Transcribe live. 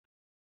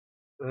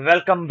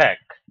Welcome back.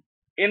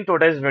 In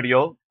today's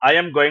video, I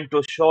am going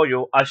to show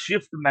you a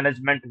shift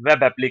management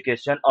web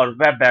application or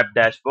web app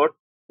dashboard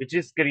which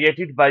is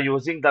created by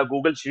using the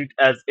Google Sheet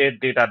as a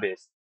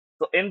database.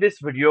 So in this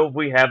video,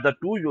 we have the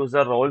two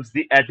user roles,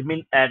 the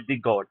admin and the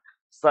guard.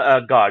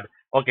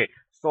 Okay,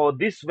 so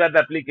this web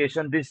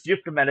application, this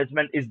shift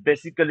management is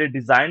basically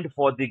designed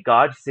for the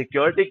guard,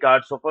 security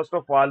guard. So first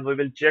of all, we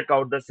will check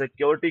out the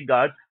security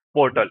guard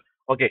portal.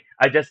 Okay,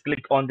 I just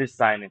click on this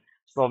sign in.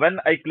 So when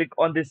I click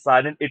on this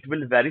sign in, it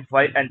will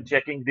verify and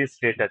checking the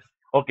status.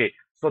 Okay,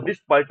 so this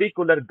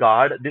particular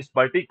guard, this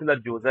particular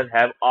user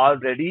have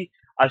already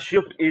a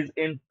shift is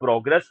in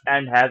progress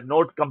and has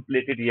not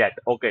completed yet.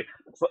 Okay,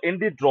 so in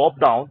the drop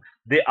down,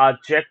 they are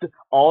checked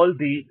all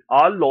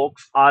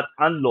locks are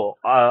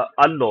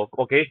unlock.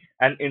 Okay,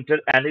 and enter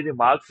any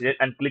remarks here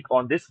and click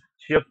on this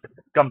shift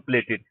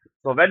completed.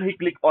 So when he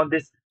click on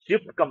this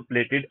shift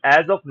completed,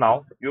 as of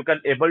now, you can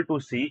able to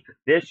see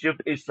their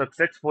shift is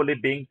successfully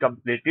being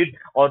completed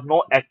or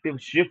no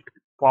active shift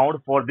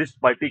found for this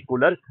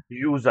particular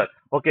user.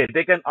 Okay,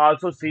 they can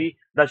also see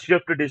the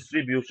shift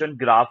distribution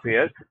graph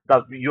here,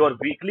 the your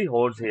weekly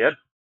holds here,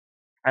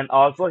 and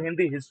also in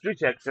the history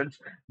sections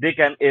they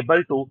can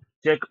able to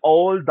check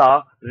all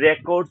the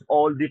records,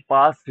 all the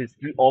past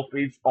history of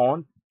his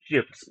own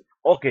shifts.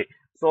 Okay,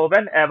 so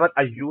whenever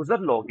a user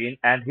login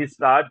and he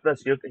starts the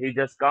shift, he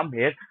just come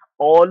here,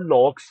 all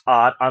logs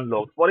are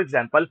unlocked. For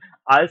example,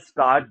 I'll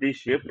start the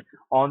shift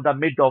on the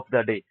mid of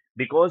the day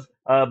because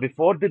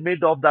before the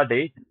mid of the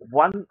day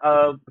one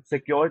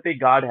security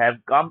guard have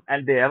come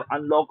and they have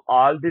unlocked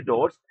all the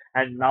doors,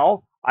 and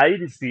now I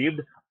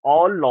received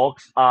all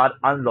locks are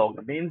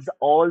unlocked, means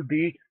all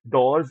the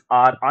doors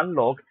are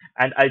unlocked,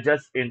 and I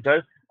just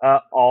enter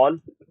all.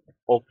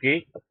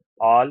 Okay,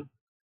 all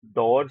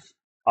doors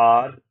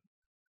are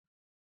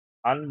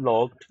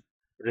unlocked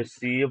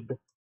received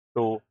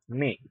to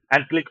me,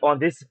 and click on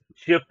this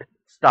shift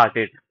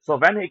started. So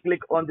when I click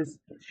on this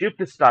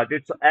shift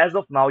started, so as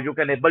of now you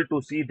can able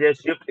to see their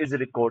shift is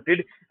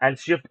recorded and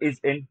shift is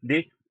in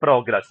the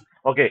progress.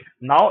 Okay,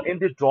 now in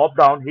the drop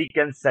down he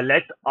can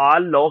select all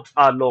logs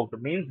are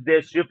logged, means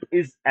their shift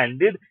is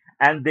ended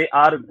and they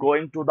are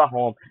going to the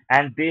home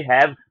and they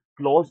have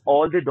closed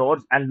all the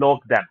doors and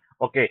locked them.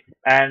 Okay,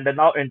 and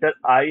now enter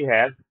I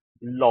have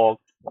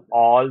locked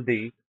all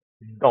the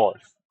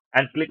doors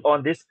and click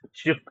on this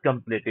shift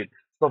completed.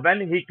 So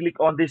when he click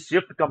on this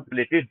shift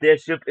completed, their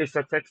shift is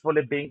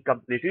successfully being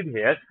completed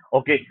here.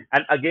 Okay,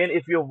 and again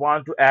if you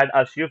want to add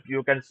a shift,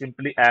 you can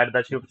simply add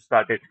the shift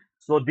started.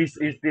 So this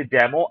is the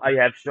demo I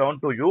have shown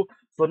to you.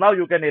 So now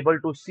you can able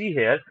to see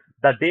here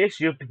the day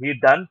shift he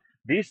done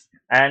this,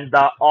 and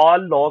the all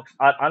logs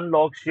are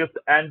unlocked shift,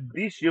 and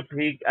this shift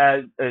he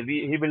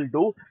will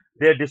do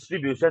their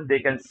distribution they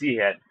can see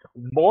here.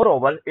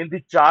 Moreover, in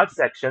the chart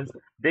sections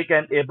they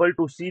can able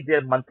to see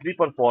their monthly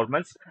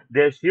performance,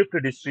 their shift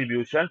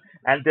distribution,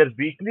 and their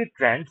weekly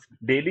trends,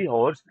 daily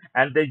hours,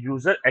 and their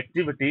user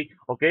activity.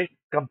 Okay,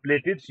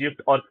 completed shift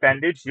or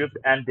pending shift,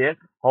 and their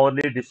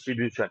hourly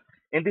distribution.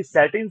 In the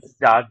settings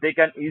chart, they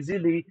can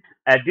easily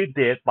edit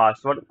their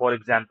password. For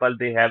example,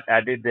 they have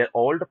added their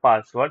old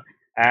password,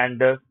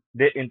 and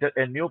they enter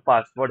a new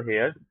password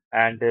here,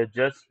 and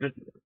just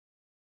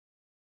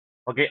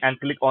okay, and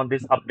click on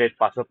this update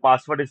password.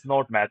 Password is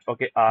not matched.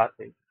 Okay,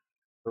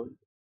 so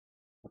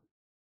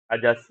I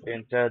just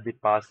enter the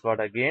password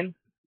again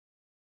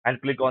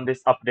and click on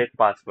this update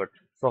password.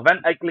 So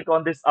when I click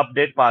on this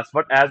update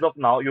password, as of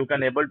now, you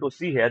can able to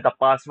see here the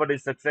password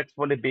is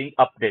successfully being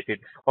updated.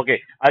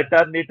 Okay, I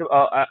turn it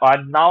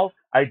and now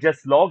I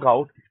just log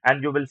out,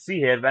 and you will see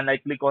here when I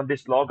click on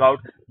this log out,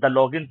 the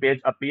login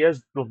page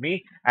appears to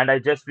me, and I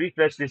just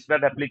refresh this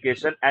web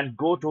application and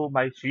go to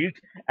my sheet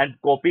and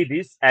copy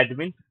this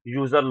admin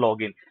user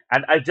login,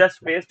 and I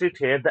just paste it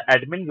here, the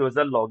admin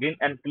user login,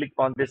 and click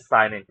on this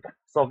sign in.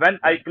 So when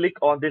I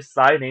click on this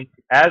sign in,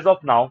 as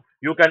of now,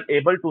 you can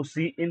able to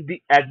see in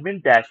the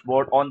admin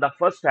dashboard on the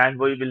first hand,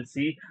 we will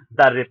see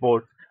the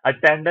reports,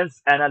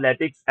 attendance,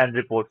 analytics, and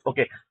reports.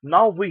 Okay,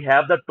 now we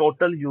have the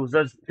total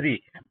users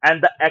 3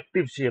 and the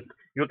active shift.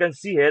 You can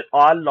see here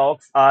all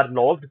logs are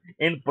logged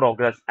in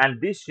progress, and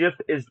this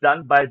shift is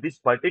done by this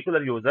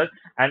particular user,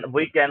 and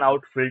we can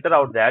out filter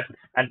out that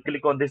and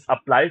click on this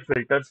apply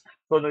filters.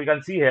 So you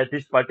can see here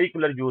this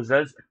particular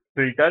users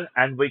filter,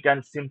 and we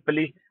can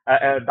simply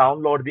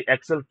download the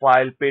Excel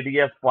file,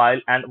 PDF file,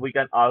 and we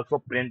can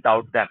also print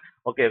out them.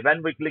 Okay,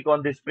 when we click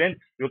on this print,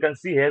 you can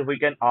see here we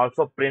can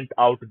also print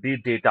out the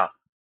data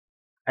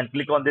and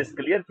click on this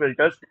clear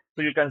filters.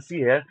 So you can see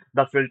here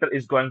the filter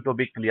is going to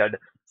be cleared.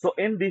 So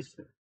in this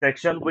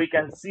section we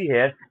can see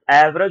here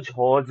average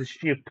horse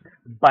shift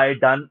by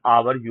done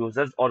hour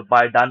users or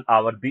by done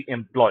hour the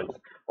employees.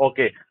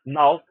 Okay,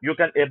 now you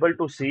can able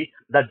to see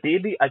the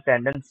daily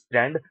attendance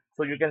trend.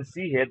 So you can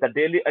see here the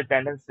daily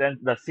attendance trend,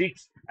 the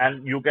six,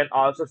 and you can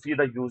also see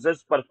the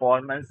users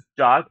performance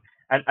chart.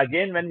 And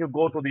again when you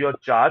go to your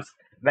charts,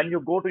 When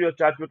you go to your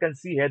chart, you can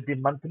see here the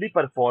monthly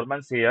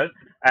performance here,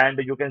 and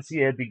you can see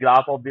here the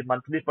graph of the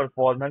monthly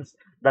performance,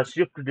 the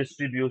shift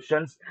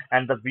distributions,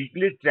 and the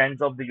weekly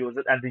trends of the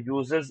user and the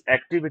user's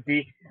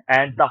activity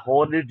and the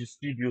hourly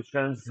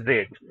distributions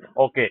rate.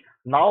 Okay,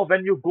 now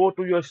when you go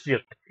to your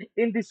shift,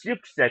 in the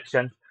shift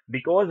section,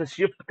 because the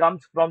shift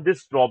comes from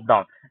this drop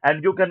down,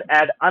 and you can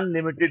add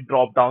unlimited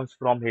drop downs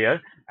from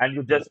here, and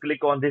you just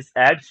click on this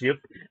add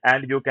shift,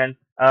 and you can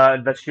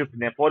the shift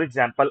name. For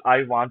example,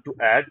 I want to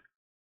add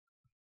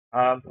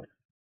um,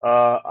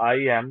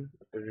 I am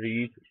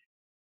reach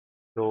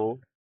to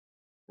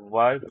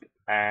work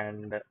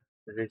and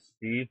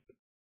receive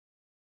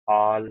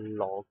all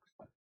logs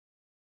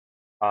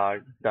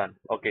are done.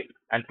 Okay,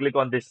 and click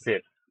on this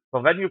save. So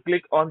when you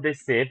click on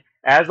this save,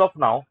 as of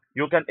now,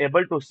 you can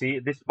able to see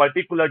this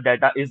particular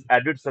data is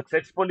added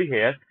successfully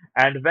here.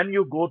 And when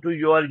you go to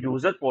your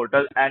user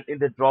portal and in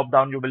the drop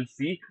down, you will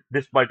see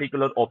this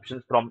particular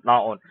options from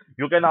now on.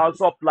 You can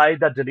also apply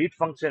the delete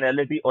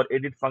functionality or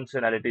edit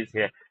functionalities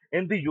here.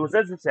 In the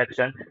users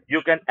section,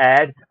 you can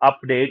add,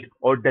 update,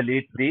 or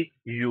delete the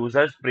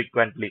users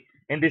frequently.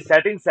 In the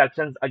settings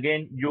sections,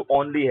 again, you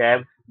only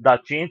have the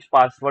change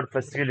password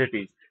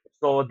facilities.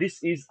 So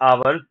this is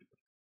our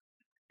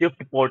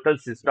Shift portal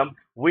system.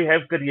 We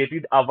have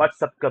created a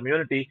WhatsApp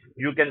community.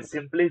 You can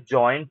simply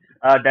join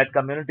that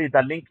community.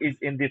 The link is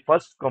in the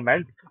first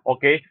comment.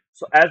 Okay.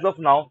 So as of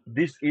now,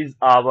 this is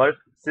our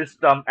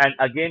system. And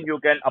again, you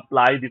can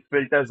apply the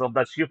filters of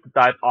the shift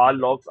type. All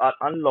logs are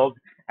unlocked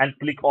and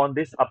click on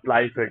this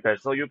apply filter.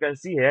 So you can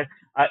see here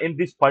in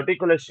this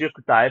particular shift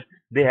type,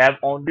 they have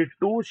only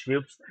two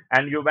shifts.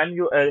 And you when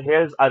you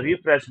here's a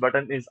refresh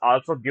button is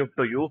also give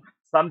to you.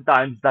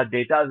 Sometimes the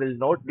data will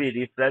not be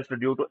refreshed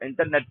due to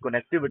internet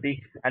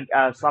connectivity, and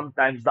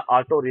sometimes the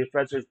auto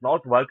refresh is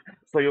not work.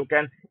 So you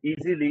can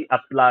easily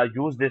apply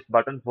use this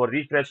button for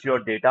refresh your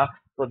data.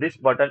 So this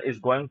button is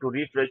going to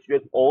refresh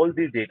with all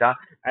the data.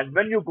 And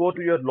when you go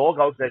to your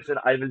logout section,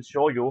 I will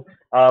show you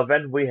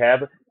when we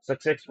have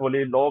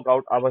successfully log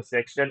out our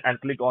section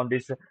and click on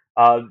this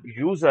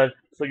user.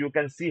 So you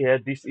can see here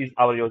this is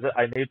our user.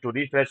 I need to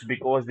refresh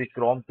because the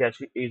Chrome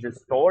cache is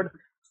stored.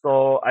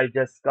 So I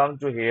just come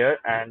to here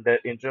and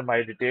enter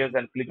my details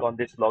and click on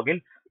this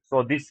login.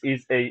 So this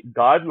is a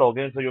guard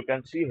login. So you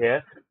can see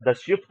here the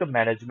shift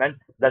management.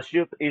 The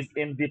shift is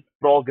in the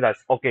progress.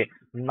 Okay.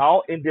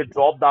 Now in the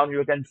drop down,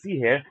 you can see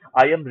here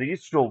I am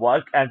reached to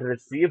work and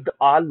received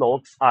all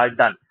logs are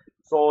done.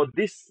 So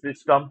this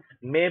system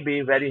may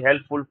be very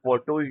helpful for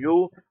to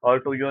you or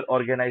to your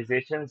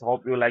organizations.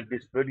 Hope you like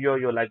this video,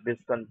 you like this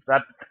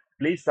concept.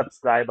 Please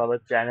subscribe our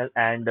channel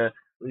and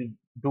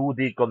do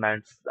the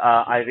comments.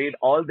 I read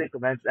all the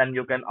comments, and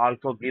you can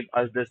also give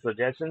us the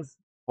suggestions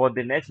for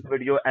the next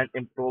video and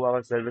improve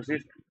our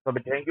services. So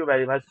we thank you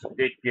very much.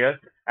 Take care,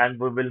 and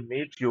we will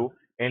meet you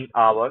in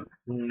our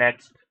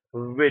next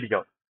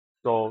video.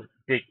 So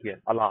take care.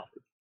 Allah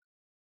Hafiz.